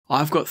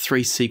I've got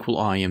 3 sequel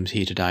IEMs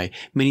here today,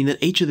 meaning that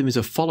each of them is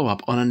a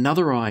follow-up on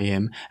another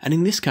IEM, and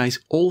in this case,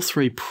 all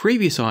 3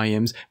 previous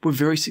IEMs were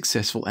very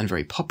successful and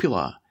very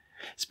popular.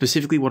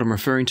 Specifically what I'm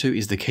referring to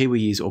is the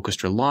Kiwi's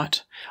Orchestra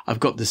Lite,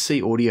 I've got the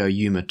SeeAudio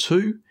Yume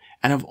II,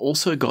 and I've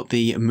also got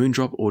the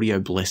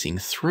Moondrop Blessing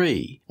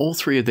 3. All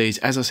 3 of these,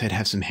 as I said,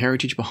 have some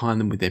heritage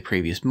behind them with their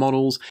previous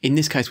models. In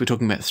this case, we're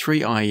talking about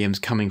 3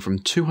 IEMs coming from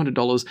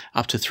 $200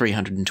 up to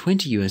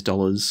 $320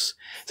 US.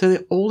 So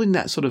they're all in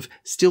that sort of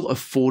still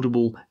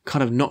affordable,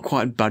 kind of not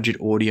quite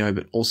budget audio,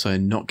 but also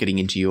not getting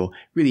into your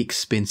really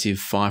expensive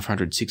 $500,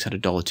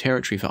 $600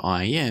 territory for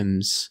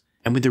IEMs.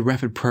 And with the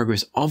rapid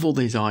progress of all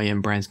these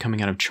IEM brands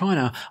coming out of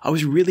China, I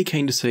was really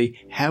keen to see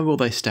how well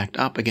they stacked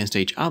up against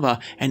each other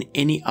and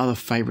any other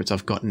favourites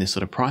I've got in this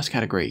sort of price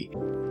category.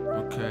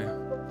 Okay,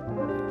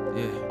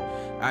 yeah.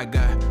 I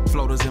got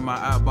floaters in my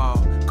eyeball,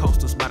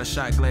 coasters by the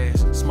shot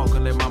glass,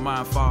 smoking let my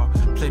mind fall,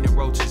 plenty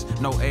roaches,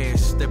 no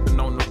ass, stepping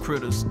on the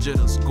critters,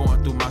 jitters,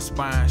 going through my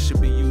spine, should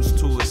be used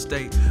to a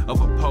state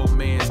of a poor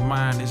man's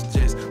mind, it's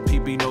just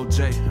PB no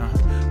J,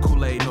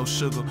 Kool-Aid no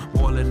sugar,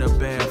 boiling the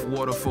bath,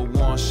 water for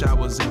warm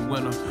showers in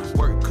winter,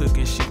 work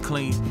cooking, she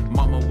clean,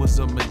 mama was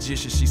a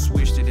magician, she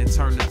switched it and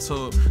turned the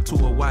tub to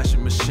a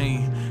washing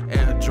machine,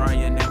 air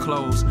drying and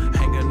clothes,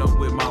 hanging up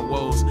with my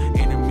woes,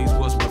 enemies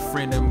was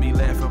befriending me,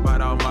 laughing about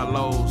all my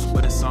lows.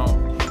 But it's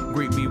on.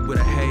 Greet me with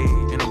a hey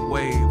and a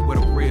wave, with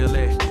a real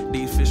at.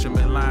 These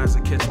fisherman lines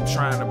I catch them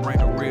trying to bring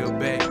the real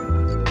back.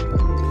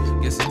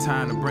 Guess it's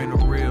time to bring the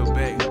real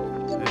back.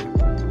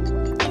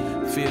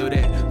 Feel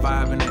that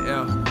vibe in the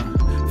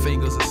air.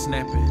 Fingers are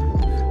snapping.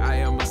 I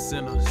am a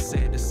sinner,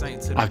 said the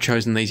saint to the... I've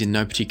chosen these in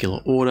no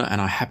particular order, and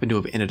I happen to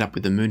have ended up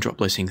with the Moondrop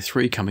Blessing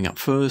 3 coming up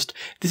first.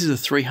 This is a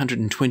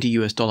 $320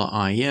 US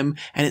IEM,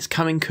 and it's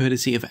coming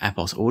courtesy of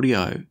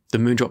ThieAudio. The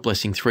Moondrop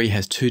Blessing 3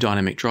 has 2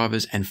 dynamic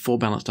drivers and 4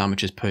 balanced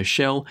armatures per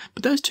shell,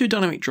 but those 2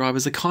 dynamic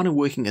drivers are kind of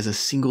working as a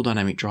single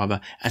dynamic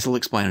driver, as I'll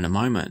explain in a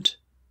moment.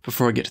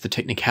 Before I get to the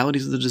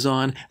technicalities of the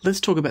design, let's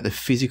talk about the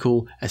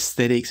physical,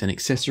 aesthetics and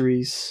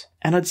accessories.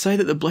 And I'd say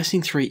that the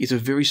Blessing 3 is a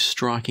very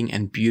striking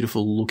and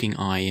beautiful looking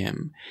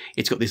IEM.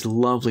 It's got this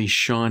lovely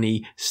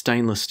shiny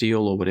stainless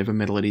steel or whatever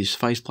metal it is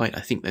faceplate, I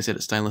think they said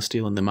it's stainless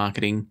steel in the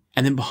marketing.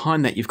 And then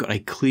behind that you've got a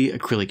clear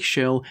acrylic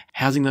shell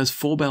housing those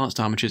 4 balanced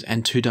armatures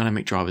and 2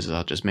 dynamic drivers as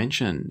I just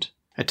mentioned.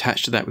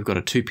 Attached to that we've got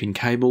a 2-pin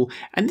cable,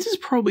 and this is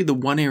probably the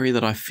one area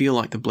that I feel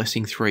like the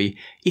Blessing 3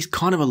 is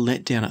kind of a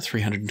letdown at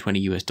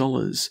 $320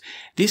 US.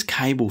 This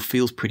cable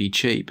feels pretty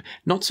cheap.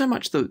 Not so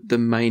much the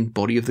main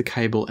body of the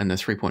cable and the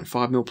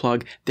 3.5mm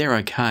plug, they're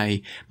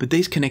okay, but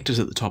these connectors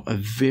at the top are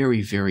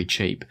very, very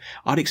cheap.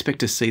 I'd expect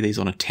to see these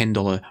on a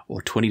 $10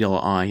 or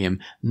 $20 IEM,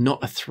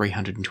 not a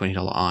 $320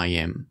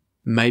 IEM.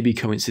 Maybe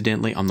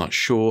coincidentally, I'm not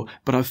sure,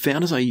 but I've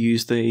found as I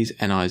use these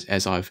and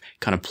as I've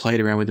kind of played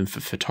around with them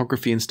for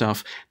photography and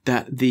stuff,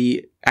 that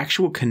the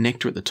actual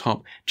connector at the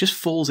top just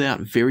falls out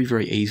very,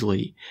 very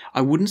easily.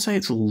 I wouldn't say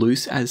it's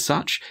loose as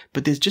such,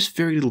 but there's just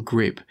very little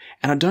grip.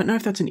 And I don't know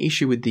if that's an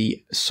issue with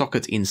the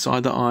sockets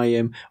inside the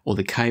IEM or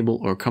the cable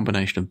or a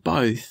combination of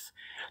both.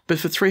 But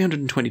for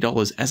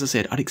 $320, as I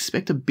said, I'd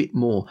expect a bit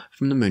more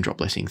from the Moondrop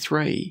Blessing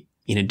 3.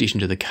 In addition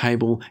to the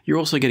cable, you're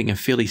also getting a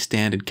fairly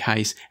standard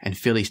case and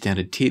fairly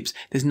standard tips.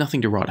 There's nothing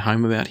to write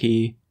home about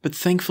here. But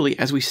thankfully,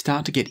 as we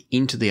start to get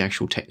into the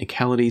actual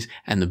technicalities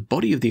and the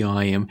body of the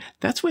IEM,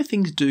 that's where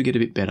things do get a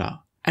bit better.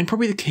 And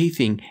probably the key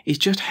thing is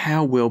just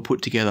how well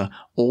put together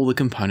all the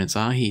components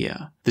are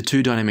here. The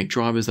 2 dynamic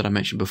drivers that I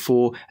mentioned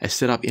before are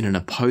set up in an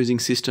opposing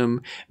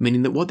system,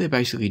 meaning that what they're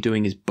basically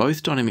doing is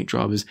both dynamic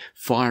drivers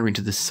fire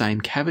into the same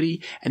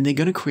cavity and they're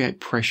going to create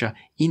pressure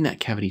in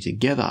that cavity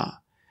together.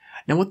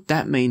 Now what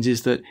that means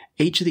is that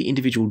each of the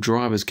individual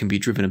drivers can be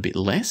driven a bit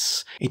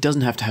less. It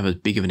doesn't have to have as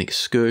big of an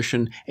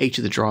excursion. Each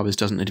of the drivers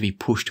doesn't need to be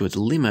pushed to its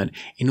limit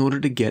in order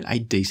to get a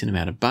decent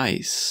amount of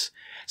bass.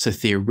 So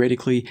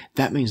theoretically,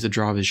 that means the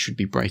drivers should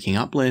be breaking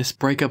up less.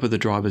 Breakup of the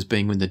drivers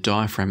being when the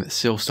diaphragm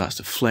itself starts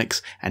to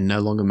flex and no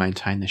longer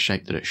maintain the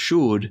shape that it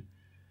should.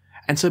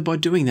 And so by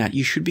doing that,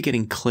 you should be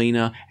getting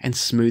cleaner and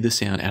smoother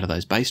sound out of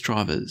those bass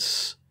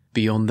drivers.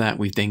 Beyond that,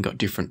 we've then got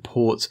different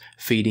ports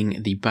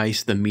feeding the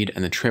bass, the mid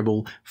and the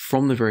treble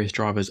from the various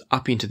drivers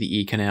up into the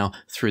ear canal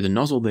through the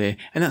nozzle there,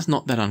 and that's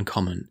not that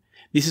uncommon.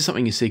 This is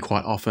something you see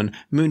quite often.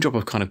 Moondrop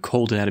have kind of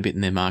called it out a bit in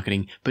their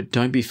marketing, but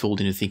don't be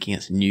fooled into thinking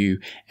it's new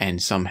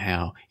and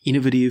somehow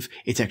innovative.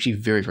 It's actually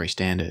very, very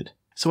standard.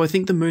 So I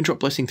think the Moondrop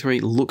Blessing 3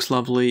 looks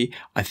lovely.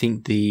 I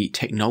think the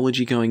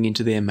technology going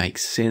into there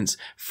makes sense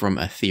from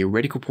a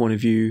theoretical point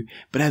of view,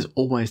 but as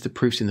always, the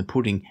proof's in the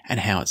pudding and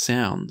how it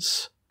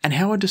sounds. And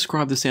how I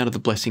describe the sound of the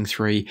Blessing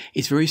 3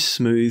 is very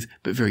smooth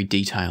but very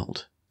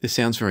detailed. The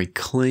sound's very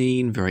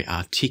clean, very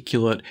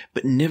articulate,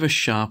 but never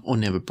sharp or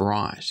never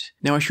bright.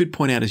 Now I should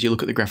point out as you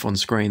look at the graph on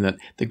screen that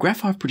the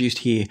graph I've produced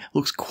here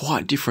looks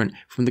quite different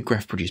from the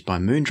graph produced by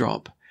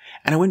Moondrop.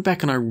 And I went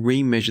back and I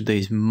re-measured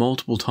these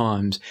multiple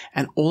times,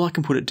 and all I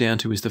can put it down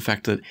to is the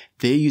fact that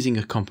they're using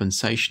a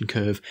compensation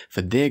curve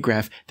for their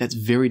graph that's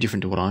very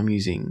different to what I'm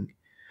using.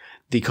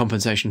 The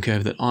compensation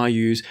curve that I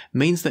use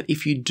means that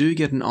if you do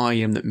get an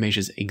IEM that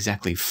measures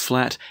exactly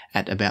flat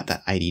at about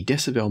that 80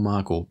 decibel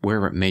mark, or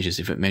wherever it measures,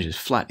 if it measures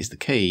flat is the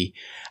key,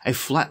 a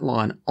flat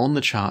line on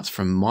the charts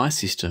from my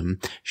system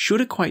should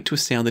equate to a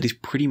sound that is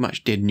pretty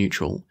much dead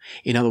neutral.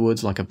 In other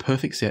words, like a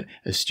perfect set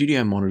of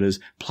studio monitors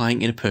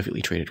playing in a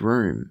perfectly treated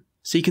room.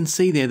 So you can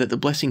see there that the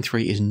Blessing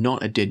 3 is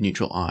not a dead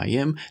neutral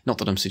IEM, not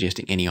that I'm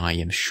suggesting any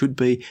IEMs should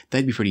be,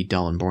 they'd be pretty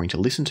dull and boring to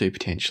listen to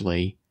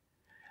potentially.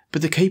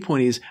 But the key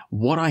point is,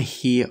 what I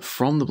hear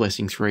from the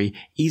Blessing 3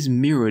 is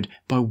mirrored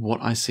by what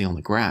I see on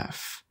the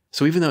graph.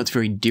 So even though it's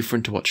very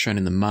different to what's shown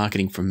in the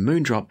marketing from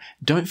Moondrop,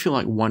 don't feel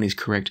like one is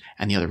correct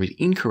and the other is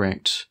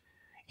incorrect.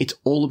 It's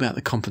all about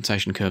the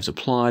compensation curves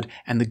applied,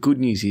 and the good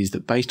news is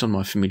that based on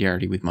my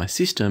familiarity with my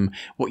system,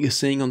 what you're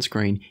seeing on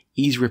screen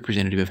is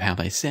representative of how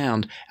they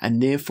sound,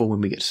 and therefore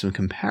when we get to some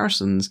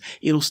comparisons,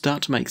 it'll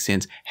start to make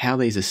sense how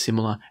these are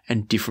similar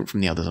and different from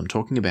the others I'm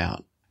talking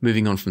about.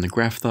 Moving on from the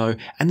graph though,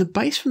 and the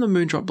bass from the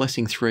Moondrop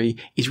Blessing 3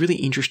 is really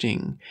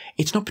interesting.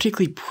 It's not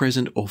particularly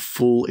present or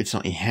full, it's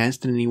not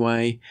enhanced in any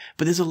way,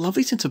 but there's a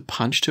lovely sense of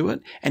punch to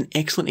it and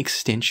excellent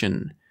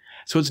extension.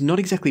 So it's not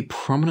exactly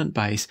prominent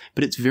bass,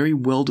 but it's very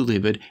well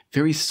delivered,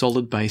 very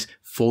solid bass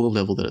for the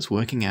level that it's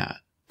working at.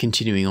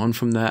 Continuing on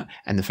from that,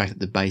 and the fact that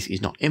the bass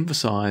is not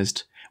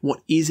emphasized,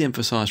 what is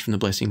emphasized from the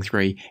Blessing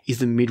 3 is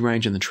the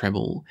mid-range and the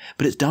treble,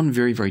 but it's done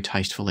very, very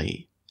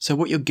tastefully. So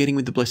what you're getting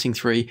with the Blessing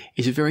 3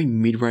 is a very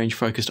mid-range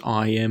focused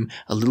IEM,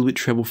 a little bit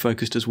treble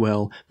focused as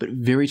well, but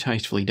very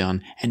tastefully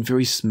done and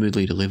very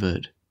smoothly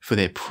delivered. For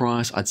their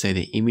price, I'd say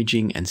their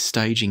imaging and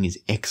staging is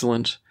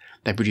excellent.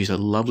 They produce a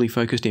lovely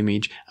focused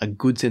image, a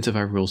good sense of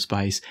overall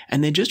space,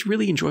 and they're just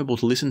really enjoyable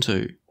to listen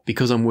to.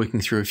 Because I'm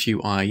working through a few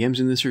IEMs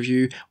in this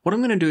review, what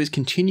I'm going to do is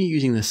continue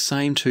using the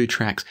same 2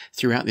 tracks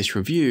throughout this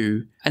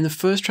review, and the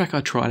first track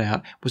I tried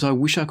out was I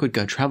Wish I Could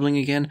Go Travelling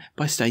Again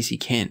by Stacey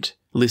Kent.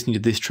 Listening to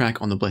this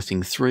track on the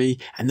Blessing 3,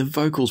 and the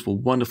vocals were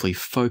wonderfully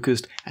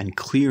focused and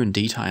clear and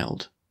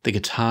detailed. The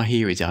guitar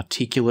here is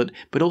articulate,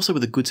 but also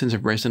with a good sense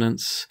of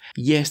resonance.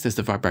 Yes, there's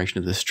the vibration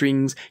of the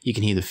strings, you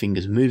can hear the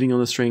fingers moving on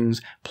the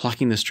strings,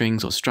 plucking the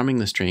strings or strumming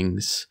the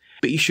strings,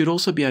 but you should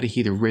also be able to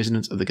hear the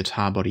resonance of the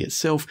guitar body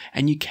itself,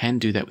 and you can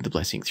do that with the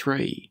Blessing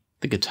 3.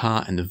 The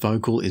guitar and the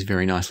vocal is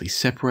very nicely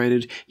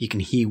separated, you can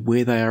hear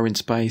where they are in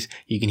space,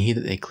 you can hear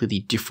that they're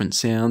clearly different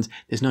sounds,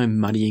 there's no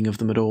muddying of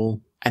them at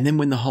all. And then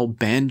when the whole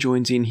band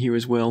joins in here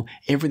as well,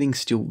 everything's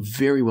still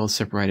very well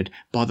separated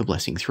by the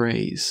Blessing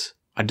 3s.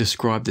 I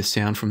describe the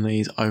sound from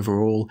these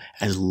overall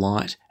as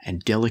light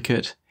and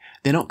delicate.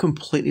 They're not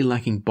completely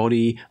lacking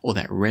body or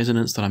that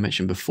resonance that I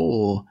mentioned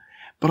before,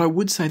 but I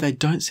would say they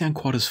don't sound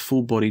quite as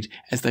full-bodied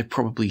as they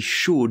probably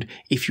should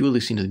if you were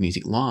listening to the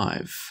music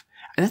live.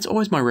 And that's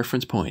always my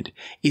reference point,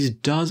 is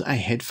does a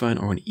headphone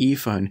or an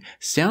earphone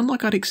sound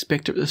like I'd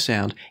expect it to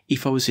sound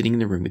if I was sitting in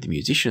the room with the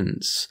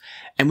musicians?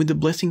 And with the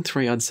Blessing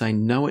 3, I'd say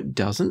no, it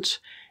doesn't.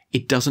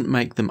 It doesn't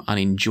make them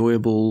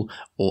unenjoyable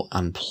or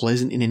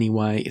unpleasant in any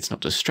way, it's not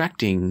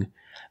distracting.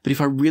 But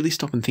if I really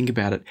stop and think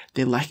about it,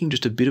 they're lacking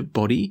just a bit of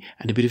body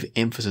and a bit of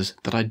emphasis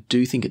that I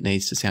do think it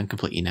needs to sound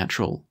completely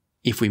natural.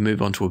 If we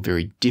move on to a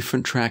very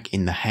different track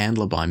in The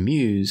Handler by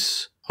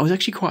Muse, I was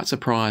actually quite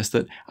surprised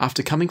that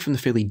after coming from the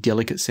fairly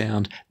delicate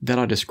sound that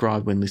I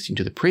described when listening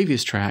to the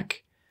previous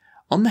track,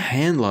 on The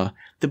Handler,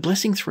 the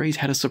Blessing 3s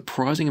had a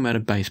surprising amount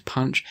of bass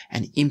punch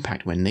and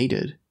impact when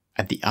needed.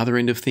 At the other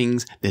end of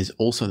things, there's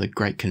also the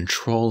great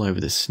control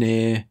over the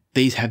snare.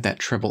 These have that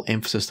treble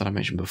emphasis that I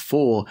mentioned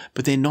before,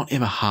 but they're not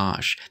ever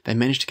harsh. They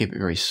manage to keep it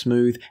very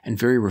smooth and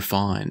very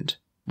refined.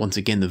 Once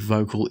again, the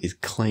vocal is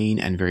clean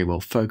and very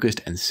well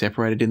focused and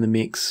separated in the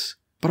mix.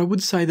 But I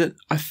would say that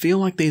I feel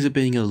like these are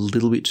being a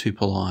little bit too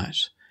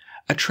polite.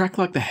 A track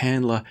like The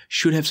Handler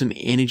should have some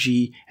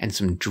energy and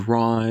some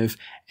drive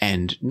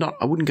and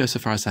I wouldn't go so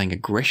far as saying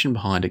aggression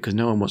behind it because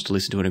no one wants to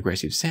listen to an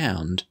aggressive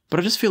sound, but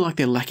I just feel like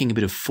they're lacking a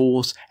bit of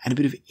force and a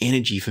bit of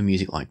energy for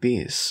music like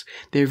this.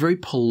 They're a very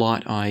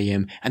polite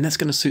IEM and that's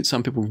going to suit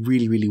some people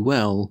really, really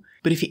well,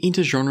 but if you're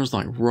into genres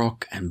like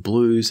rock and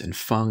blues and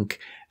funk,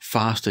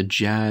 faster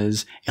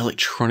jazz,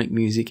 electronic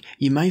music,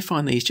 you may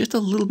find these just a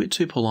little bit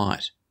too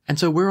polite. And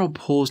so where I'll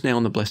pause now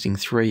on the Blessing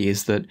 3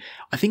 is that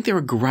I think they're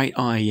a great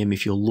IEM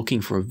if you're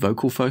looking for a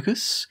vocal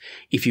focus,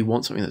 if you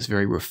want something that's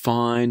very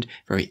refined,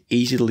 very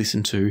easy to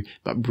listen to,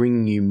 but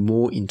bringing you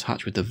more in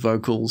touch with the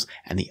vocals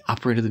and the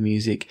upper end of the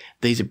music.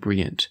 These are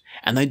brilliant.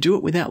 And they do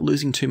it without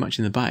losing too much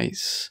in the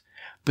bass.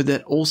 But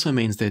that also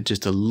means they're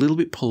just a little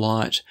bit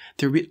polite,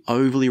 they're a bit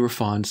overly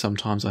refined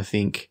sometimes, I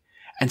think.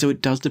 And so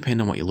it does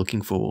depend on what you're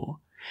looking for.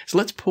 So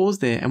let's pause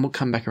there and we'll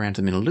come back around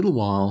to them in a little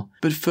while,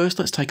 but first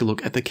let's take a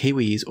look at the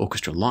Kiwi's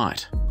Orchestra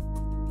Lite.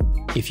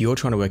 If you're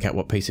trying to work out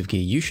what piece of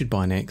gear you should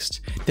buy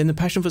next, then the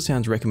Passion for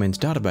Sounds Recommends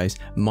database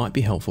might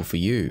be helpful for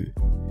you.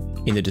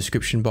 In the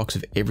description box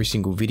of every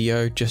single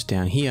video, just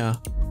down here,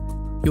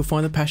 you'll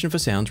find the Passion for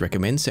Sounds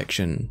Recommends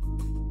section.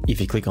 If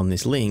you click on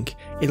this link,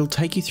 it'll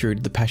take you through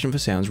to the Passion for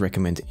Sounds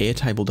Recommends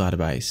Airtable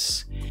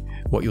database.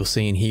 What you'll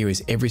see in here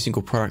is every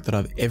single product that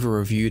I've ever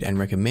reviewed and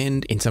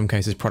recommend, in some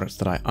cases products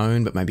that I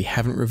own but maybe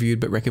haven't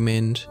reviewed but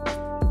recommend.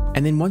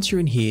 And then once you're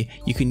in here,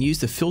 you can use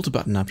the filter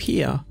button up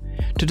here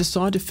to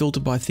decide to filter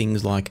by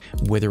things like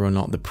whether or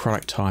not the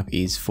product type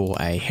is for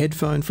a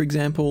headphone, for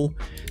example.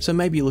 So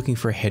maybe you're looking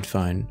for a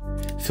headphone,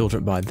 filter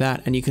it by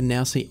that, and you can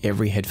now see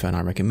every headphone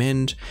I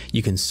recommend.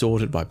 You can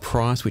sort it by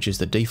price, which is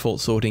the default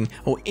sorting,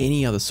 or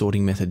any other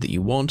sorting method that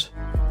you want.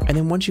 And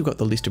then once you've got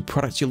the list of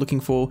products you're looking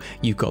for,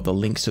 you've got the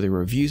links to the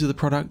reviews of the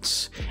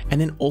products, and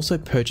then also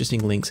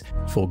purchasing links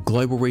for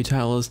global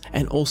retailers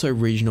and also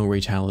regional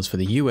retailers for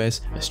the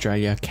US,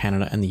 Australia,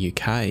 Canada, and the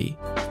UK.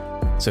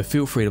 So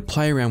feel free to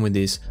play around with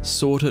this,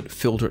 sort it,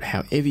 filter it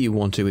however you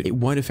want to. It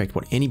won't affect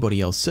what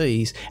anybody else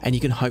sees, and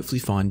you can hopefully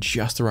find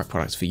just the right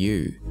products for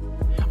you.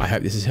 I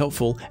hope this is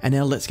helpful, and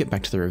now let's get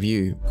back to the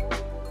review.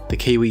 The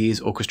Kiwi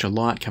Ears Orchestra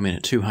Lite come in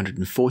at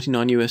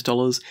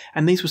 $249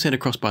 and these were sent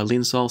across by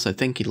Linsol, so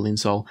thank you to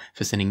Linsol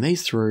for sending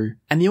these through.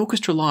 And the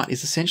Orchestra Lite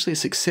is essentially a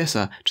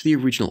successor to the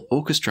original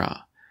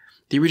Orchestra.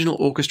 The original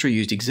Orchestra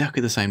used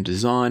exactly the same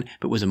design,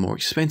 but was a more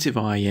expensive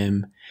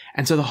IEM,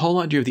 and so the whole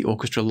idea of the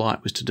Orchestra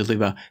Lite was to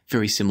deliver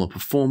very similar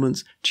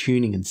performance,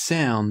 tuning and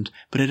sound,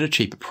 but at a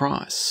cheaper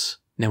price.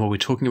 Now while we're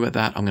talking about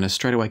that, I'm going to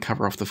straight away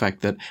cover off the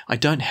fact that I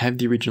don't have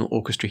the original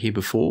Orchestra here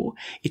before.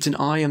 It's an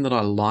IEM that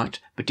I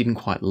liked, but didn't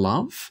quite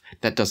love.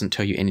 That doesn't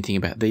tell you anything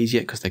about these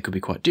yet, because they could be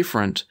quite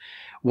different.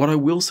 What I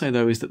will say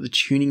though is that the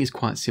tuning is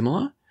quite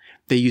similar.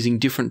 They're using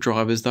different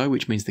drivers though,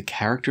 which means the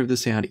character of the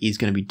sound is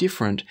going to be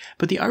different,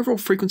 but the overall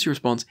frequency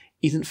response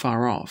isn't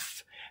far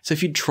off. So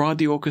if you'd tried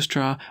the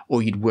Orchestra,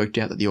 or you'd worked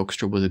out that the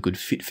Orchestra was a good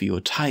fit for your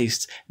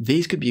tastes,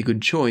 these could be a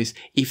good choice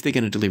if they're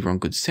going to deliver on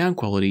good sound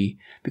quality,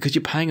 because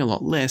you're paying a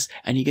lot less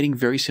and you're getting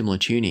very similar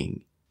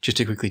tuning. Just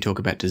to quickly talk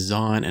about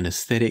design and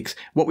aesthetics,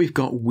 what we've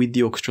got with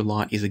the Orchestra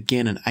Lite is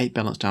again an 8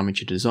 balanced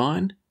armature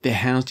design. They're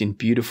housed in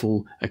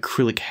beautiful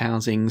acrylic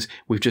housings.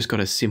 We've just got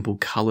a simple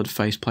coloured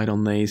faceplate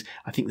on these.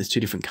 I think there's two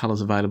different colours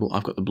available.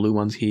 I've got the blue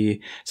ones here.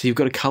 So you've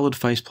got a coloured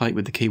faceplate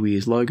with the Kiwi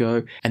Ears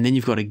logo, and then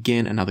you've got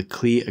again another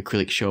clear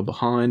acrylic shell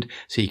behind,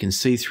 so you can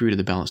see through to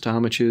the balanced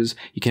armatures.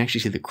 You can actually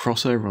see the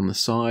crossover on the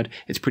side.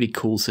 It's pretty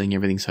cool seeing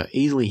everything so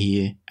easily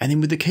here. And then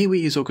with the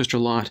Kiwi Ears Orchestra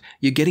Lite,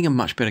 you're getting a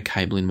much better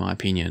cable in my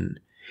opinion.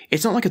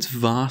 It's not like it's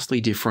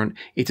vastly different,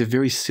 it's a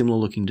very similar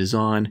looking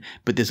design,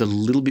 but there's a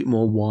little bit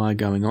more wire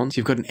going on. So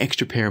you've got an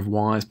extra pair of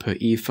wires per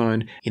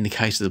earphone. In the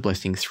case of the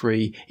Blessing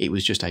 3, it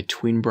was just a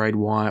twin braid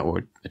wire,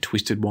 or a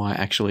twisted wire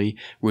actually,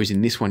 whereas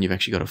in this one you've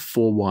actually got a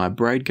 4-wire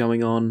braid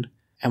going on.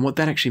 And what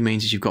that actually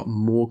means is you've got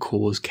more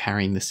cores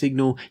carrying the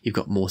signal, you've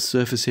got more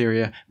surface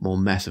area, more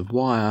massive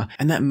wire,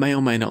 and that may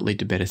or may not lead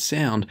to better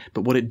sound,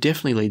 but what it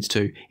definitely leads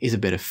to is a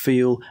better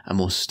feel, a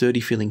more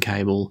sturdy feeling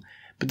cable.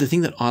 But the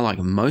thing that I like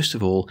most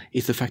of all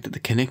is the fact that the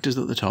connectors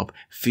at the top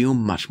feel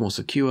much more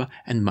secure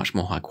and much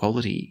more high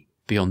quality.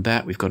 Beyond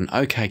that, we've got an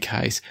okay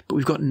case, but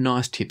we've got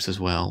nice tips as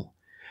well.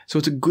 So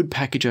it's a good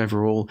package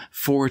overall.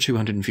 For a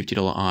 $250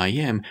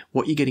 IEM,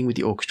 what you're getting with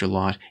the Orchestra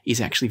Lite is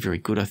actually very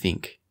good, I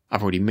think.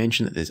 I've already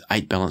mentioned that there's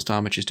 8 balanced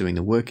armatures doing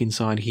the work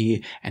inside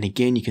here, and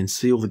again you can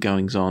see all the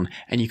goings on,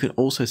 and you can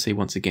also see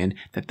once again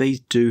that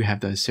these do have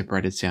those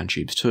separated sound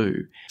tubes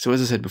too. So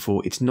as I said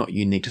before, it's not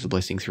unique to the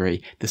Blessing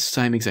 3, the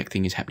same exact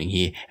thing is happening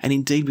here, and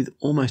indeed with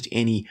almost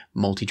any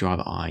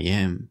multi-driver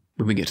IEM.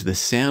 When we get to the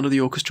sound of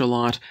the Orchestra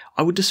Lite,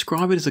 I would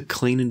describe it as a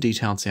clean and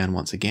detailed sound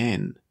once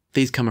again.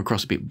 These come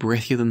across a bit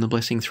breathier than the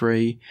Blessing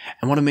 3,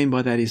 and what I mean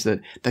by that is that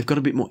they've got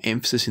a bit more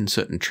emphasis in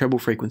certain treble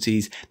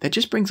frequencies that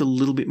just brings a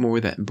little bit more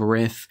of that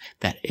breath,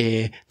 that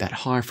air, that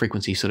high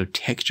frequency sort of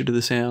texture to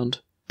the sound.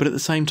 But at the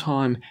same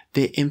time,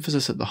 their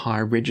emphasis at the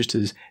higher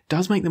registers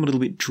does make them a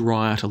little bit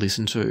drier to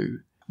listen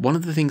to. One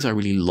of the things I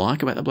really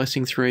like about the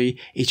Blessing 3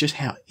 is just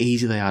how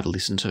easy they are to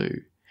listen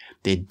to.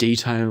 They're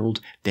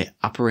detailed, they're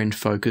upper end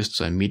focused,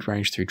 so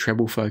mid-range through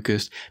treble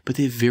focused, but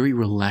they're very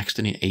relaxed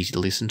and easy to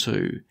listen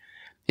to.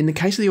 In the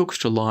case of the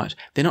Orchestra Lite,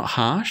 they're not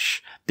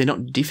harsh, they're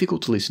not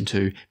difficult to listen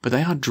to, but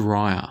they are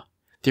drier.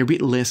 They're a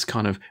bit less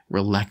kind of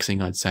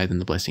relaxing, I'd say, than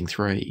the Blessing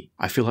 3.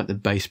 I feel like the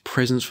bass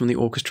presence from the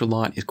Orchestra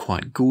Lite is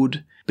quite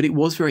good, but it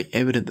was very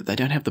evident that they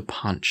don't have the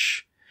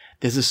punch.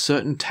 There's a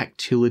certain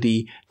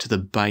tactility to the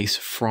bass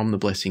from the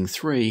Blessing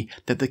 3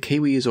 that the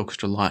Kiwi Ears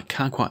Orchestra Lite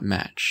can't quite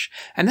match.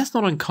 And that's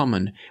not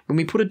uncommon. When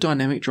we put a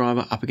dynamic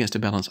driver up against a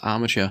balanced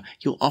armature,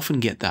 you'll often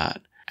get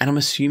that. And I'm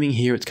assuming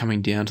here it's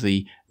coming down to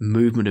the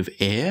movement of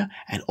air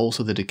and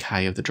also the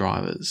decay of the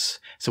drivers.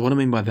 So what I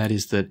mean by that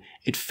is that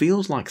it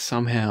feels like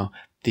somehow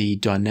the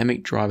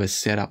dynamic driver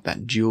setup,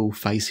 that dual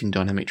facing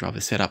dynamic driver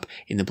setup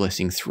in the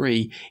Blessing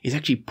 3 is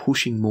actually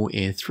pushing more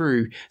air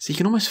through, so you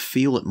can almost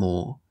feel it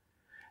more.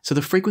 So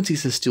the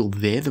frequencies are still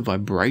there, the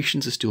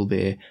vibrations are still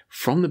there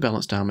from the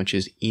balanced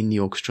armatures in the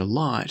Orchestra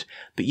Lite,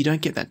 but you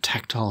don't get that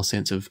tactile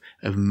sense of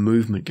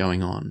movement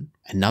going on.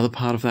 Another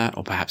part of that,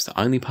 or perhaps the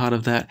only part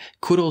of that,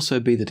 could also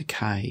be the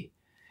decay.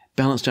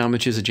 Balanced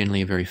armatures are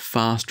generally a very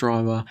fast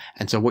driver,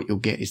 and so what you'll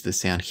get is the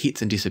sound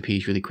hits and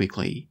disappears really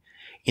quickly.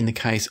 In the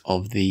case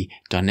of the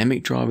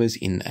dynamic drivers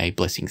in a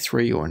Blessing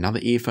 3 or another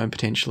earphone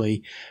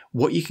potentially,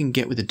 what you can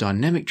get with a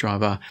dynamic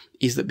driver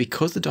is that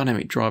because the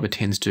dynamic driver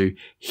tends to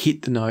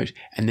hit the note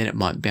and then it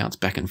might bounce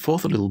back and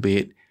forth a little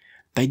bit,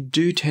 they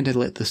do tend to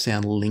let the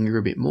sound linger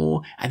a bit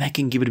more, and that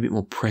can give it a bit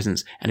more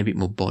presence and a bit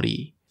more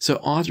body. So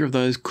either of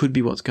those could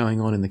be what's going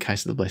on in the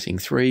case of the Blessing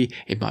 3.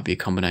 It might be a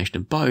combination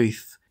of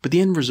both. But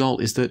the end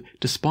result is that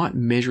despite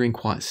measuring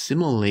quite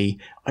similarly,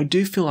 I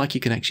do feel like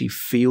you can actually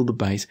feel the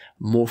bass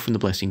more from the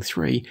Blessing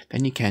 3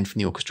 than you can from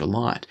the Orchestra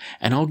Lite.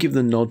 And I'll give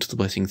the nod to the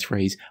Blessing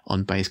 3s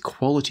on bass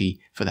quality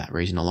for that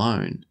reason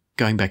alone.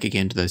 Going back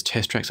again to those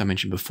test tracks I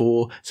mentioned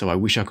before, so I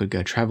Wish I Could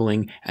Go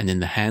Travelling and then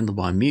The Handler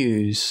by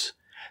Muse.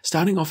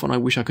 Starting off on I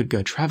Wish I Could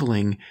Go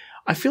Travelling,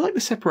 I feel like the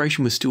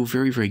separation was still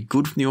very, very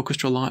good from the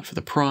Orchestra Lite for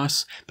the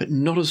price, but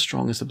not as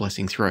strong as the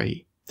Blessing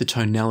 3. The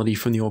tonality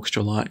from the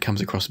Orchestra Lite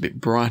comes across a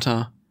bit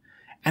brighter.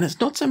 And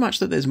it's not so much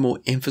that there's more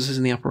emphasis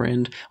in the upper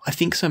end, I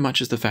think so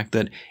much as the fact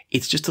that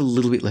it's just a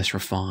little bit less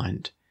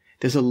refined.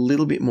 There's a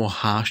little bit more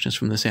harshness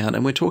from the sound,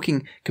 and we're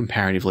talking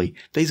comparatively.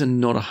 These are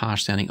not a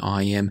harsh sounding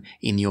IEM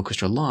in the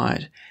Orchestra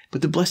Lite,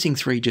 but the Blessing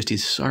 3 just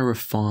is so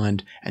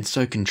refined and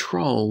so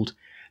controlled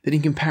that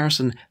in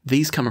comparison,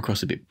 these come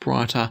across a bit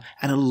brighter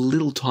and a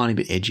little tiny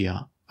bit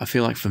edgier. I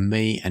feel like for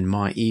me and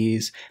my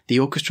ears, the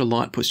Orchestra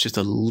Lite puts just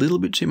a little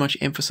bit too much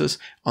emphasis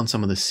on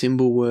some of the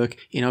cymbal work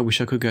in I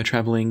Wish I Could Go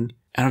Travelling.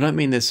 And I don't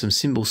mean there's some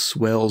cymbal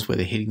swells where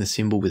they're hitting the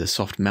cymbal with a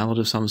soft mallet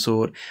of some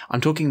sort.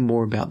 I'm talking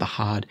more about the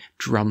hard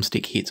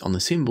drumstick hits on the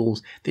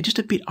cymbals. They're just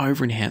a bit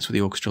over-enhanced with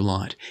the Orchestra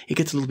Lite. It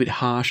gets a little bit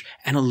harsh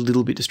and a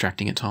little bit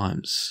distracting at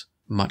times.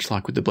 Much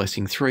like with the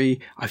Blessing 3,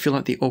 I feel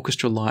like the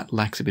Orchestra Lite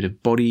lacks a bit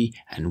of body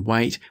and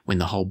weight when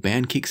the whole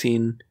band kicks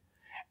in.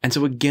 And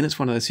so again, it's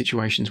one of those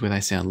situations where they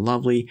sound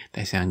lovely,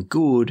 they sound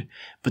good,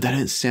 but they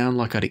don't sound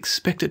like I'd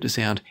expect it to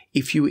sound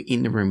if you were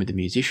in the room with the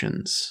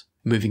musicians.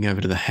 Moving over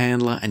to the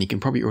Handler, and you can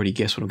probably already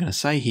guess what I'm going to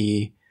say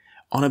here,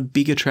 on a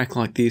bigger track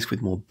like this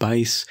with more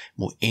bass,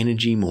 more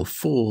energy, more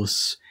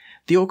force,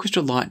 the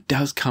Orchestra Lite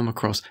does come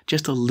across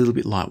just a little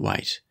bit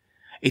lightweight.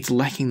 It's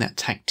lacking that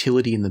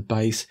tactility in the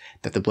bass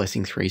that the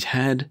Blessing 3s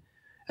had.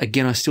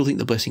 Again, I still think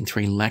the Blessing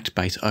 3 lacked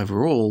bass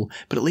overall,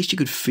 but at least you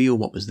could feel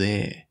what was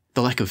there.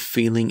 The lack of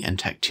feeling and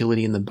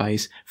tactility in the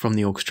bass from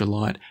the Orchestra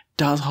Lite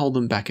does hold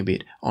them back a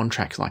bit on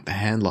tracks like the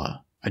Handler.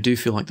 I do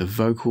feel like the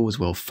vocal was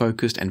well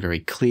focused and very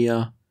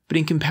clear, but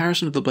in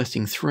comparison to the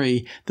Blessing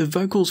 3, the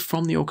vocals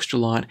from the Orchestra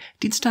Lite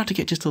did start to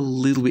get just a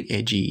little bit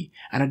edgy,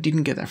 and I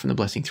didn't get that from the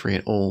Blessing 3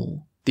 at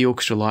all. The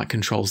Orchestra Lite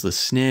controls the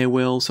snare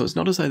well, so it's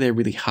not as though they're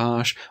really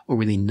harsh or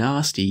really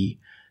nasty.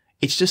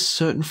 It's just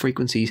certain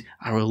frequencies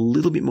are a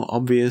little bit more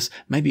obvious,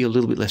 maybe a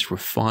little bit less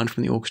refined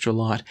from the Orchestra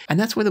Lite, and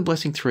that's where the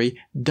Blessing 3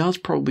 does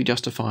probably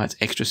justify its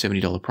extra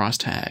 $70 price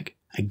tag.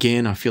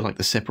 Again, I feel like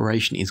the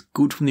separation is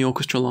good from the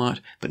Orchestra Lite,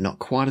 but not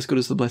quite as good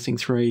as the Blessing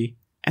 3.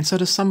 And so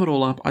to sum it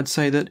all up, I'd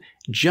say that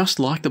just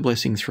like the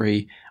Blessing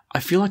 3, I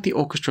feel like the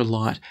Orchestra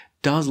Lite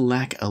does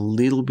lack a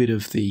little bit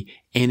of the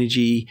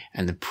energy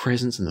and the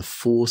presence and the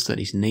force that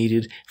is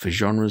needed for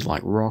genres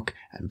like rock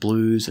and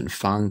blues and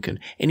funk and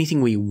anything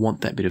where you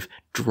want that bit of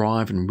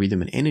drive and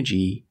rhythm and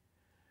energy.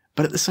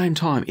 But at the same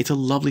time, it's a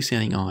lovely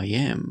sounding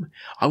IEM.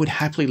 I would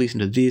happily listen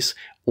to this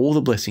or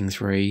the Blessing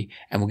 3,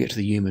 and we'll get to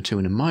the Yume II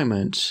in a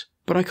moment.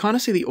 But I kind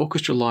of see the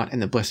Orchestra Lite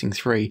and the Blessing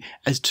 3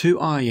 as two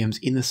IEMs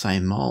in the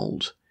same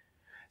mold.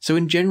 So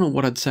in general,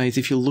 what I'd say is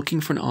if you're looking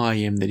for an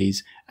IEM that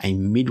is a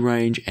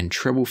mid-range and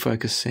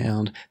treble-focused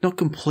sound, not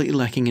completely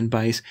lacking in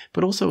bass,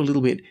 but also a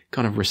little bit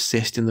kind of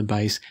recessed in the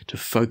bass to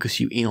focus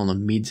you in on the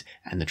mids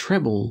and the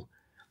treble,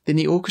 then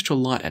the Orchestra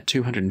Lite at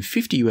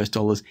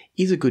 $250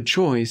 is a good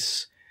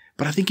choice.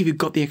 But I think if you've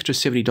got the extra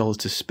 $70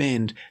 to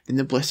spend, then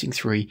the Blessing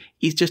 3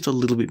 is just a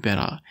little bit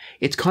better.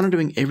 It's kind of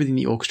doing everything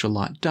the Orchestra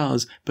Lite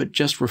does, but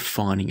just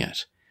refining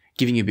it.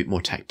 Giving you a bit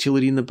more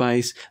tactility in the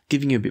bass,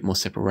 giving you a bit more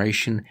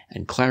separation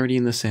and clarity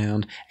in the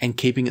sound, and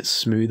keeping it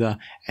smoother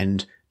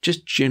and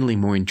just generally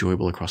more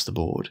enjoyable across the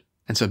board.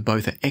 And so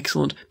both are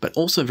excellent, but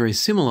also very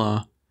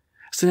similar.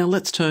 So now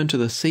let's turn to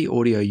the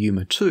SeeAudio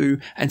Yume II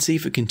and see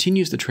if it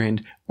continues the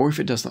trend or if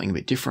it does something a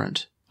bit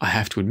different. I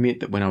have to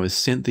admit that when I was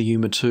sent the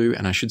Yume II,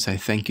 and I should say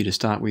thank you to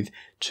start with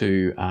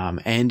to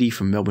Andy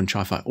from Melbourne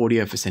Chi-Fi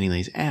Audio for sending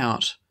these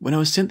out, when I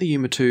was sent the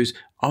Yume IIs,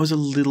 I was a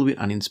little bit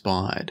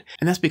uninspired.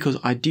 And that's because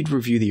I did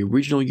review the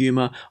original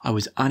Yume, I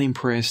was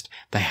unimpressed,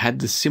 they had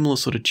the similar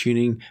sort of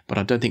tuning, but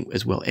I don't think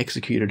as well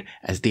executed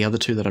as the other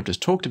two that I've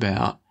just talked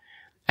about.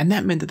 And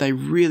that meant that they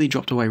really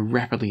dropped away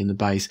rapidly in the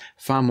bass,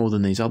 far more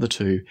than these other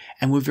two,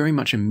 and were very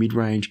much a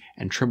mid-range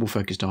and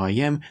treble-focused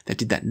IEM that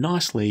did that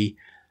nicely,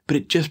 but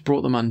it just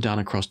brought them undone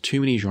across too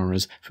many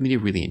genres for me to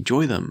really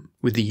enjoy them.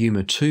 With the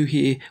Yume II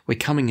here, we're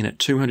coming in at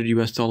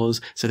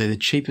 $200, so they're the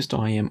cheapest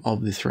IEM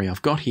of the three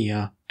I've got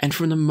here, and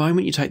from the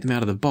moment you take them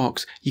out of the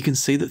box, you can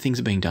see that things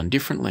are being done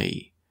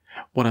differently.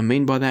 What I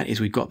mean by that is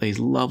we've got these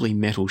lovely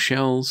metal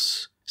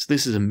shells, so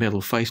this is a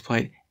metal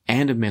faceplate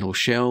and a metal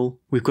shell.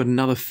 We've got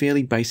another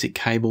fairly basic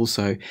cable,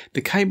 so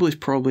the cable is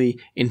probably,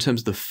 in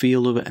terms of the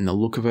feel of it and the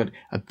look of it,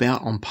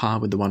 about on par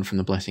with the one from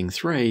the Blessing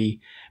 3,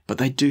 but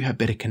they do have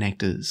better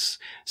connectors.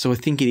 So I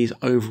think it is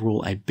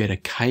overall a better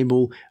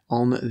cable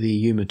on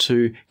the Yume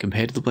II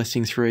compared to the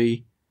Blessing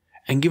 3.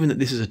 And given that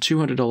this is a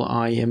 $200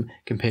 IEM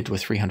compared to a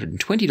 $320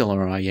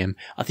 IEM,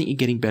 I think you're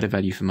getting better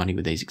value for money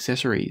with these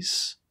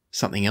accessories.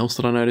 Something else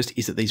that I noticed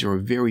is that these are a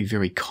very,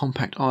 very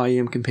compact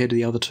IEM compared to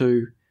the other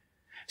two.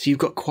 So you've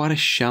got quite a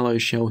shallow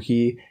shell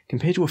here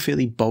compared to a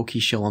fairly bulky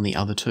shell on the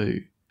other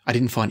two. I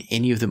didn't find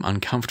any of them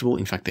uncomfortable.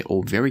 In fact, they're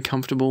all very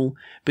comfortable.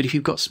 But if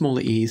you've got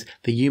smaller ears,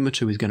 the Yume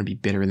II is going to be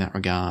better in that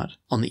regard.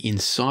 On the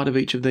inside of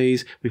each of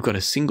these, we've got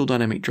a single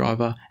dynamic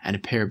driver and a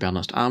pair of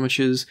balanced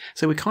armatures.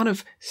 So we're kind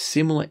of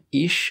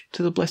similar-ish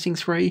to the Blessing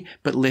 3,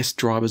 but less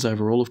drivers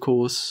overall, of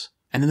course.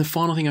 And then the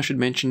final thing I should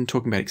mention,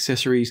 talking about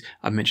accessories,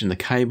 I've mentioned the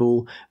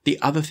cable. The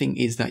other thing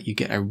is that you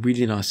get a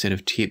really nice set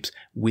of tips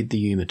with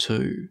the Yume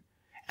II.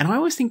 And I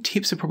always think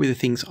tips are probably the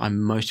things I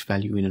most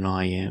value in an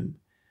IEM.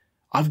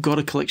 I've got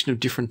a collection of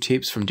different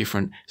tips from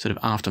different sort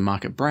of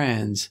aftermarket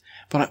brands,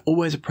 but I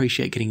always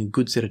appreciate getting a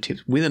good set of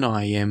tips with an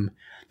IEM,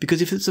 because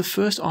if it's the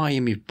first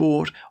IEM you've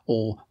bought,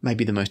 or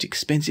maybe the most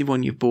expensive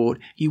one you've bought,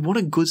 you want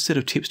a good set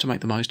of tips to make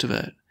the most of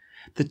it.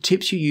 The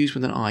tips you use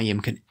with an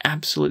IEM can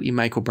absolutely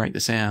make or break the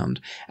sound,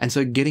 and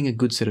so getting a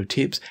good set of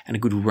tips and a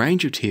good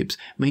range of tips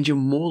means you're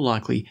more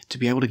likely to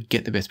be able to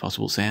get the best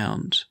possible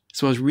sound.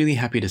 So I was really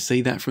happy to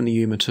see that from the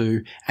Yume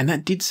II, and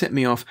that did set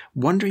me off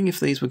wondering if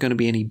these were going to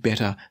be any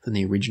better than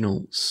the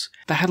originals.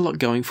 They had a lot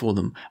going for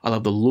them. I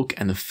love the look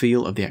and the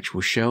feel of the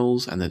actual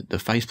shells and the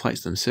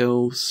faceplates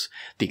themselves.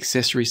 The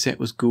accessory set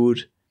was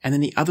good. And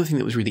then the other thing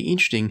that was really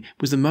interesting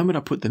was the moment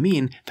I put them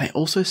in, they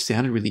also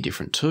sounded really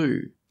different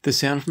too. The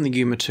sound from the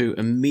Yume II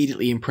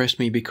immediately impressed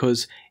me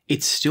because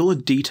it's still a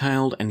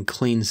detailed and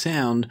clean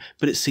sound,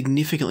 but it's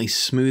significantly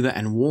smoother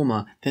and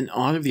warmer than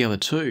either of the other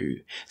two.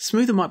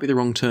 Smoother might be the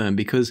wrong term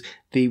because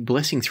the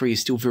Blessing 3 is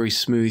still very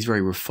smooth,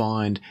 very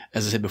refined,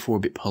 as I said before,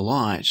 a bit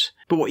polite.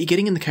 But what you're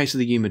getting in the case of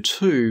the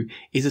Yume II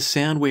is a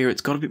sound where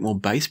it's got a bit more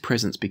bass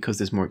presence because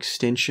there's more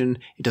extension,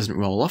 it doesn't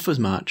roll off as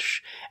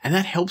much, and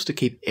that helps to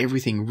keep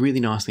everything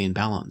really nicely in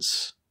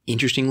balance.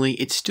 Interestingly,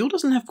 it still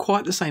doesn't have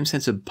quite the same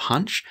sense of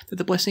punch that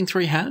the Blessing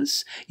 3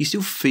 has. You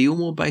still feel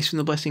more bass from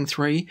the Blessing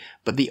 3,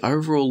 but the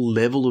overall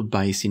level of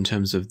bass in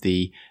terms of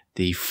the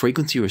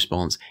frequency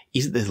response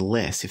is that there's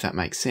less, if that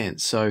makes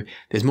sense. So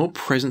there's more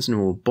presence and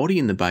more body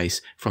in the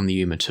bass from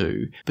the Yume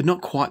II, but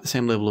not quite the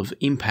same level of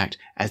impact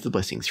as the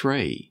Blessing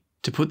 3.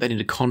 To put that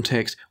into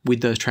context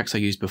with those tracks I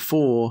used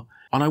before,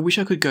 and I wish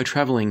I could go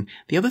travelling,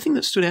 the other thing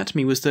that stood out to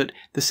me was that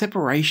the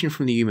separation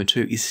from the Yume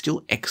II is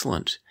still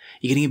excellent.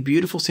 You're getting a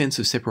beautiful sense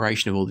of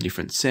separation of all the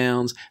different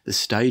sounds. The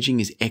staging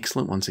is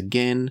excellent once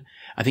again.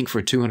 I think for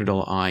a $200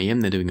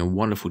 IEM, they're doing a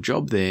wonderful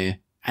job there.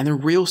 And the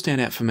real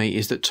standout for me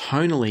is that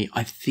tonally,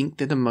 I think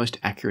they're the most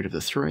accurate of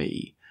the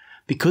three.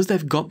 Because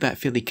they've got that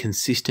fairly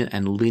consistent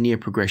and linear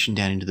progression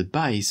down into the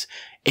bass,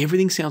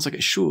 everything sounds like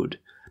it should.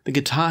 The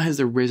guitar has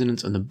the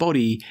resonance and the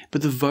body,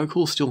 but the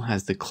vocal still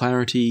has the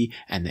clarity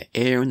and the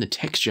air and the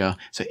texture,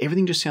 so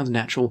everything just sounds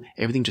natural,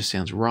 everything just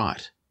sounds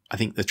right. I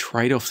think the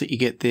trade-off that you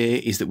get there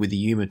is that with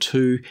the Yume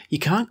II, you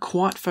can't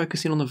quite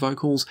focus in on the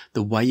vocals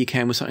the way you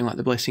can with something like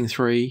the Blessing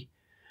 3,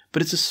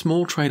 but it's a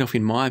small trade-off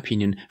in my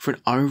opinion for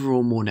an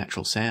overall more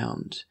natural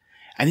sound.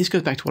 And this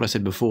goes back to what I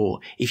said before.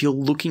 If you're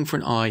looking for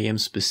an IEM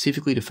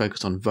specifically to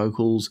focus on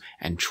vocals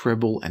and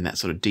treble and that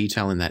sort of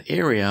detail in that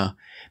area,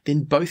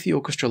 then both the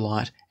Orchestra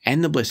Lite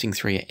and the Blessing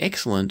 3 are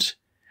excellent.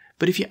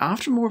 But if you're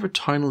after more of a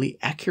tonally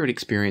accurate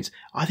experience,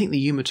 I think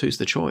the Yume II is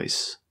the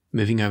choice.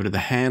 Moving over to the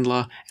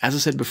handler, as I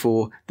said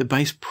before, the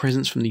bass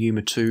presence from the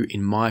Yume II,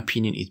 in my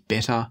opinion, is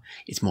better.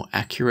 It's more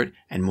accurate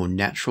and more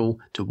natural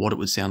to what it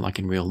would sound like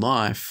in real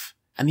life.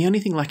 And the only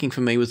thing lacking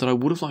for me was that I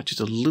would have liked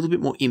just a little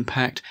bit more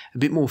impact, a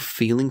bit more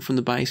feeling from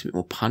the bass, a bit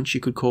more punch you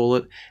could call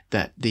it,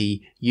 that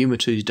the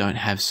Yume IIs don't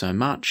have so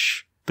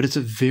much. But it's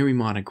a very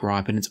minor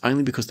gripe, and it's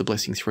only because the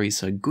Blessing 3 is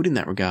so good in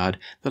that regard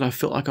that I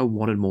felt like I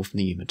wanted more from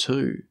the Yume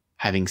II.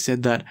 Having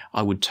said that,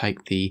 I would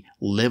take the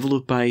level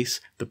of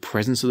bass, the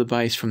presence of the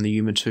bass from the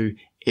Yume II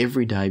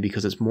every day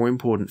because it's more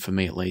important, for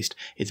me at least,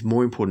 it's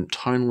more important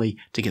tonally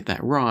to get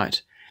that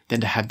right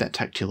than to have that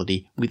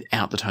tactility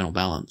without the tonal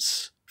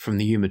balance. From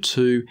the Yume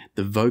II,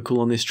 the vocal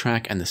on this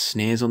track and the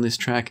snares on this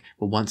track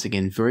were once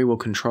again very well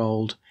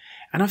controlled,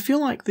 and I feel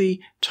like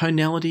the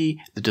tonality,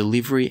 the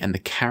delivery and the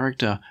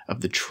character of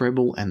the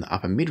treble and the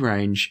upper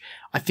mid-range,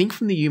 I think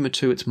from the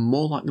Yume II it's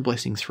more like the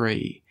Blessing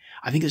 3.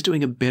 I think it's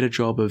doing a better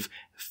job of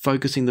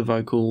focusing the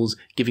vocals,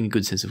 giving a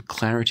good sense of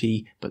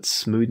clarity, but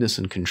smoothness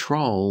and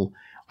control.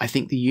 I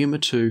think the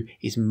Yume II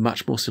is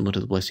much more similar to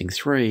the Blessing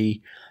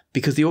 3,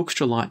 because the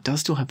Orchestra Lite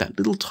does still have that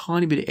little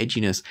tiny bit of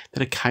edginess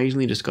that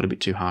occasionally just got a bit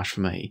too harsh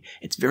for me.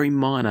 It's very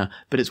minor,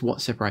 but it's what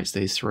separates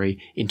these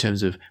three in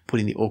terms of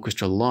putting the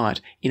Orchestra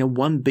Lite in a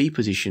 1B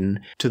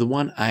position to the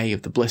 1A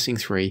of the Blessing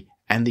 3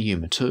 and the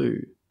Yume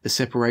II. The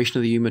separation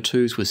of the Yume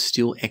IIs was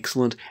still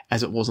excellent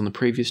as it was on the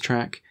previous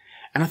track,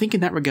 and I think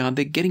in that regard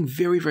they're getting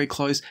very, very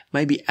close,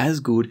 maybe as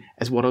good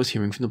as what I was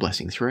hearing from the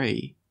Blessing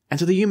 3. And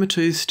so the Yume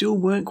IIs still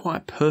weren't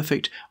quite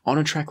perfect on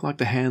a track like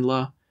the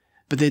Handler,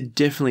 but they're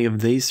definitely of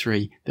these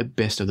three the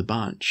best of the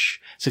bunch.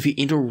 So if you're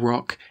into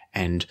rock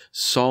and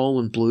soul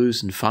and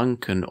blues and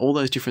funk and all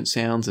those different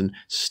sounds and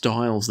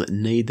styles that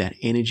need that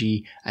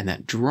energy and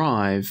that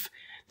drive,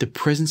 the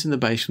presence in the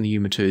bass from the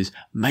Yume IIs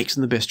makes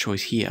them the best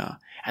choice here.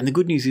 And the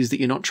good news is that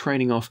you're not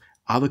trading off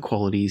other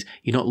qualities,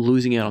 you're not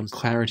losing out on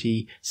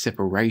clarity,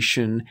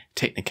 separation,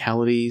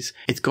 technicalities.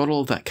 It's got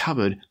all of that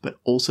covered, but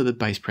also the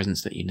bass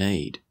presence that you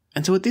need.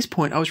 And so at this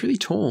point, I was really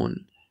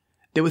torn.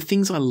 There were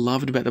things I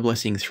loved about the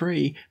Blessing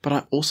 3, but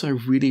I also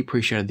really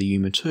appreciated the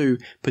Yume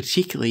II,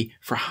 particularly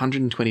for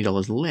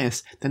 $120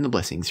 less than the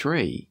Blessing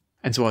 3.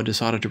 And so I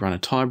decided to run a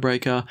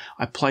tiebreaker.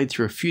 I played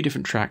through a few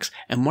different tracks,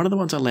 and one of the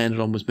ones I landed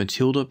on was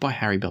Matilda by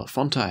Harry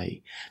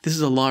Belafonte. This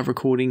is a live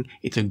recording.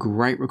 It's a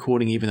great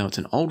recording, even though it's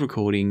an old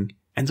recording.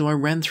 And so I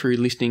ran through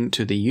listening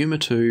to the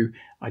Yume II.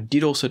 I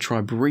did also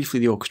try briefly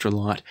the Orchestra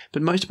Lite,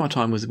 but most of my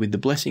time was with the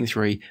Blessing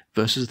 3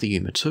 versus the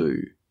Yume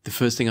II. The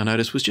first thing I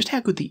noticed was just how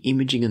good the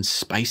imaging and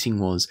spacing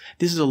was.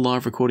 This is a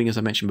live recording, as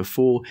I mentioned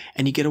before,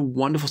 and you get a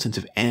wonderful sense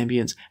of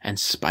ambience and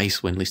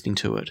space when listening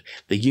to it.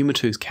 The Yume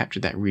IIs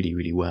captured that really,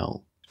 really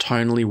well.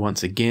 Tonally,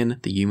 once again,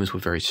 the Yumes were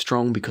very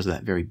strong because of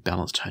that very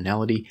balanced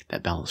tonality,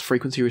 that balanced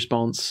frequency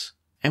response.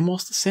 And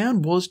whilst the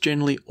sound was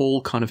generally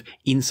all kind of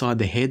inside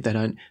the head, they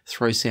don't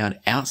throw sound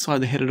outside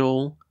the head at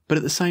all, but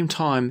at the same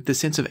time, the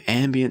sense of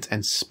ambience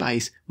and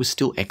space was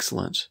still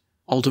excellent.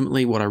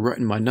 Ultimately, what I wrote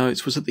in my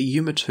notes was that the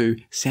Yume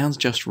II sounds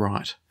just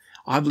right.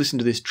 I've listened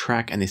to this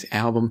track and this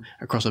album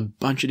across a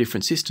bunch of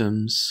different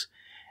systems,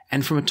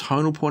 and from a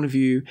tonal point of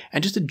view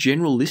and just a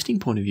general listening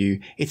point of view,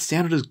 it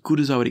sounded as good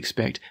as I would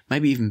expect,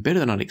 maybe even better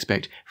than I'd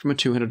expect from a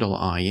 $200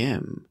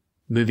 IEM.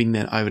 Moving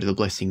then over to the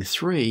Blessing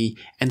 3,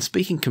 and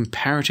speaking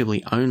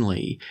comparatively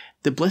only,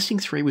 the Blessing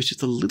 3 was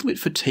just a little bit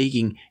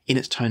fatiguing in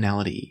its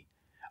tonality.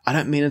 I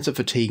don't mean it's a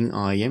fatiguing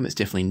IEM, it's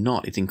definitely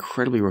not. It's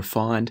incredibly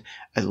refined,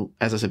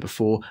 as I said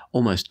before,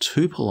 almost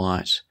too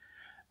polite.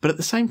 But at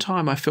the same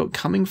time, I felt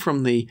coming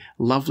from the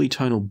lovely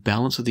tonal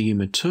balance of the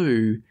Yume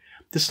II,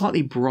 the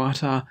slightly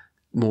brighter,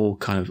 more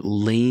kind of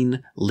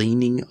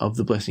leaning of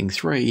the Blessing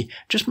 3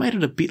 just made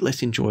it a bit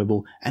less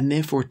enjoyable and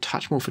therefore a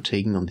touch more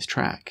fatiguing on this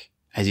track.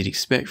 As you'd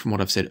expect from what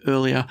I've said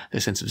earlier,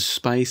 the sense of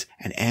space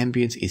and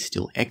ambience is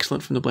still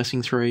excellent from the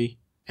Blessing 3.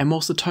 And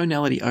whilst the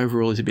tonality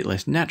overall is a bit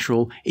less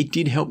natural, it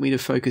did help me to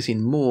focus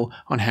in more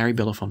on Harry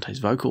Belafonte's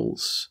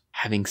vocals.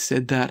 Having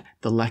said that,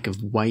 the lack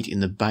of weight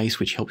in the bass,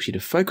 which helps you to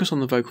focus on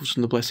the vocals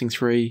from the Blessing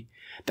 3,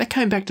 that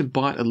came back to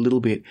bite a little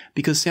bit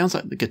because it sounds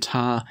like the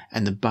guitar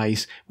and the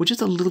bass were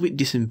just a little bit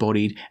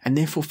disembodied and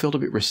therefore felt a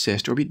bit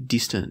recessed or a bit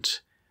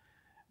distant.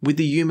 With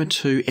the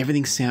Yume II,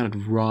 everything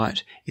sounded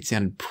right, it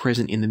sounded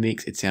present in the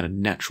mix, it sounded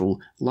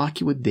natural, like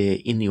you were there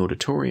in the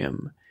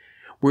auditorium.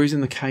 Whereas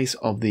in the case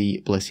of the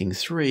Blessing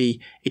 3,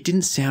 it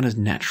didn't sound as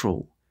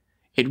natural.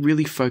 It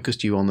really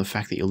focused you on the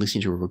fact that you're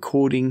listening to a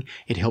recording,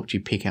 it helped you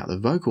pick out the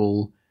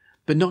vocal,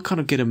 but not kind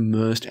of get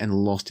immersed and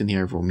lost in the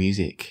overall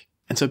music.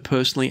 And so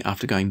personally,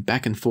 after going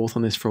back and forth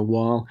on this for a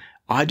while,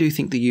 I do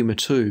think the Yume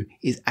II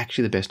is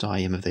actually the best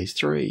IEM of these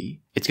three.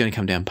 It's going to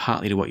come down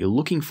partly to what you're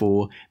looking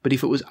for, but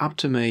if it was up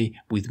to me,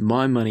 with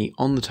my money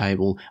on the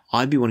table,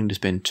 I'd be wanting to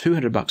spend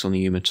 $200 on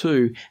the Yume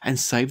II and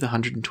save the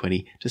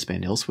 $120 to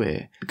spend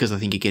elsewhere, because I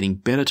think you're getting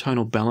better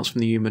tonal balance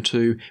from the Yume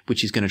II,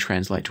 which is going to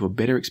translate to a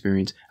better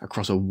experience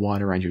across a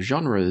wider range of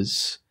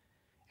genres.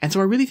 And so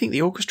I really think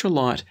the Orchestra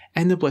Lite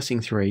and the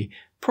Blessing 3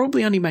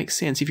 probably only make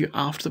sense if you're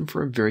after them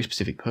for a very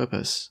specific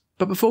purpose.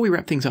 But before we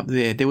wrap things up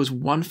there was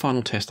one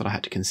final test that I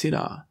had to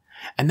consider,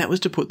 and that was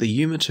to put the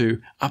Yume II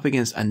up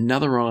against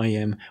another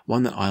IEM,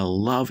 one that I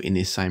love in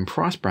this same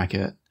price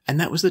bracket, and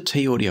that was the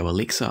ThieAudio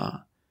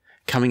Elixir.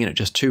 Coming in at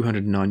just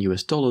 $209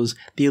 US,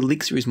 the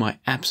Elixir is my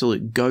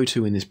absolute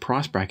go-to in this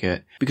price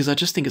bracket because I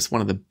just think it's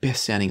one of the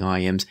best sounding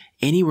IEMs,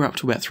 anywhere up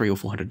to about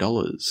 $300 or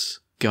 $400.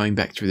 Going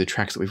back through the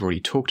tracks that we've already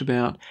talked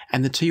about,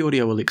 and the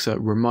ThieAudio Elixir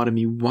reminded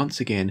me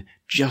once again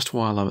just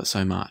why I love it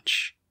so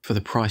much. For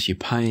the price you're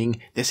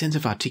paying, their sense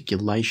of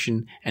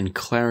articulation and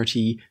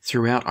clarity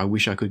throughout I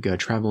Wish I Could Go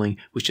Travelling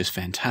was just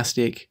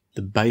fantastic.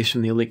 The bass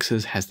from the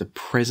Elixirs has the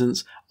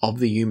presence of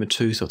the Yume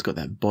II, so it's got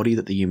that body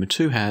that the Yume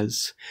II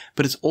has,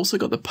 but it's also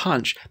got the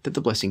punch that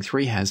the Blessing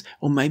 3 has,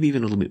 or maybe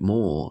even a little bit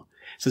more.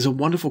 So there's a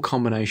wonderful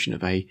combination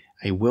of a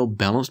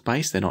well-balanced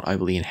bass, they're not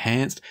overly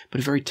enhanced,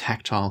 but a very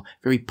tactile,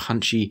 very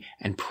punchy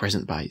and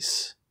present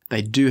bass.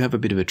 They do have a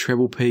bit of a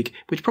treble peak,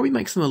 which probably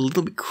makes them a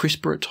little bit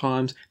crisper at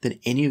times than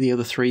any of the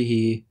other three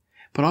here,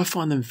 but I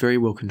find them very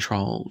well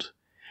controlled.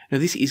 Now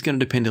this is going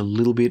to depend a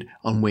little bit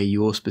on where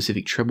your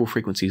specific treble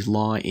frequencies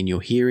lie in your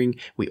hearing.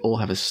 We all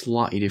have a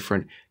slightly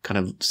different kind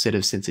of set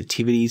of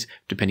sensitivities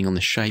depending on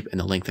the shape and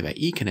the length of our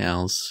ear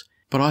canals,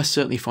 but I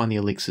certainly find the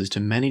Elixirs to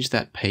manage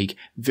that peak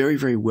very,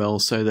 very well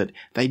so that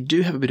they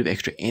do have a bit of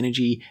extra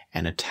energy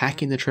and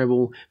attack in the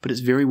treble, but it's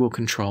very well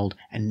controlled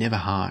and never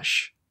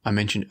harsh. I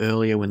mentioned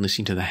earlier when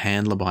listening to The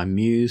Handler by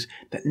Muse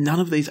that none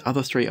of these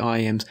other three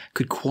IEMs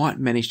could quite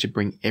manage to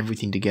bring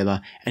everything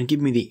together and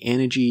give me the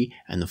energy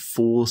and the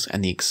force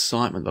and the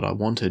excitement that I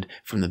wanted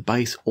from the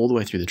bass all the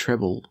way through the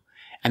treble.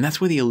 And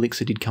that's where the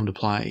Elixir did come to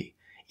play.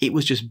 It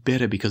was just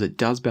better because it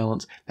does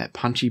balance that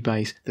punchy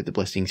bass that the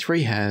Blessing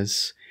 3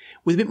 has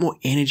with a bit more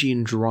energy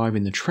and drive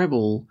in the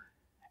treble,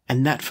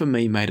 and that for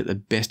me made it the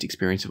best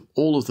experience of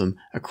all of them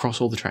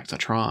across all the tracks I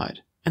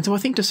tried. And so I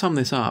think to sum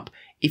this up,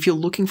 if you're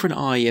looking for an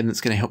IEM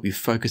that's going to help you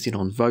focus in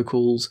on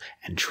vocals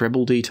and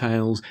treble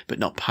details but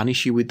not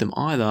punish you with them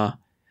either,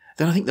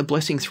 then I think the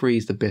Blessing 3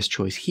 is the best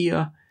choice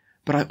here,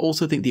 but I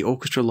also think the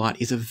Orchestra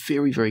Lite is a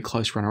very, very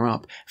close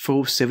runner-up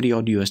for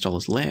 $70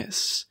 odd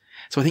less.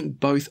 So I think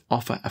both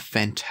offer a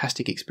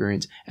fantastic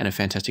experience and a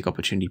fantastic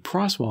opportunity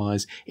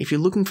price-wise if you're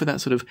looking for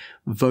that sort of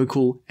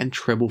vocal and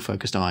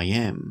treble-focused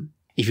IEM.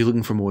 If you're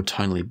looking for a more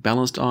tonally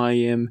balanced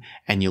IEM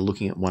and you're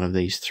looking at one of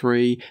these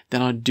three,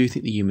 then I do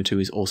think the Yume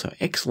II is also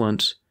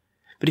excellent.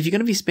 But if you're going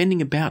to be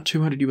spending about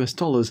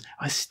 $200,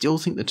 I still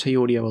think the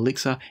ThieAudio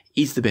Elixir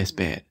is the best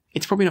bet.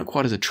 It's probably not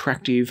quite as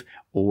attractive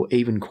or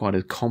even quite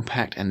as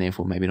compact and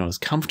therefore maybe not as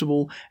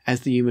comfortable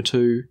as the Yume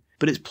II,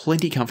 but it's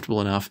plenty comfortable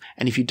enough,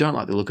 and if you don't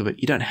like the look of it,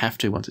 you don't have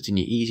to once it's in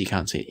your ears, you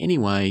can't see it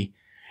anyway.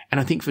 And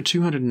I think for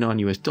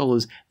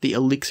 $209, the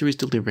Elixir is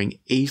delivering,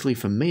 easily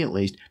for me at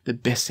least, the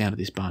best sound of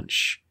this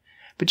bunch.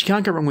 But you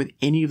can't go wrong with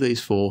any of these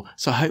four,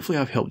 so hopefully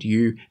I've helped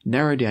you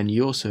narrow down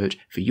your search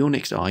for your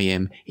next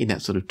IEM in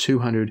that sort of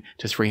 $200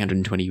 to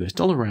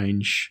 $320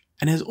 range.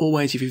 And as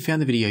always, if you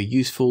found the video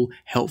useful,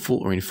 helpful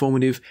or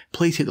informative,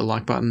 please hit the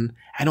like button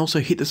and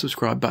also hit the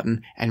subscribe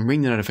button and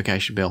ring the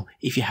notification bell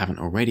if you haven't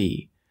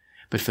already.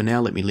 But for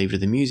now, let me leave it to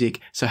the music,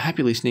 so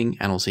happy listening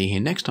and I'll see you here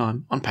next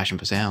time on Passion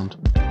for Sound.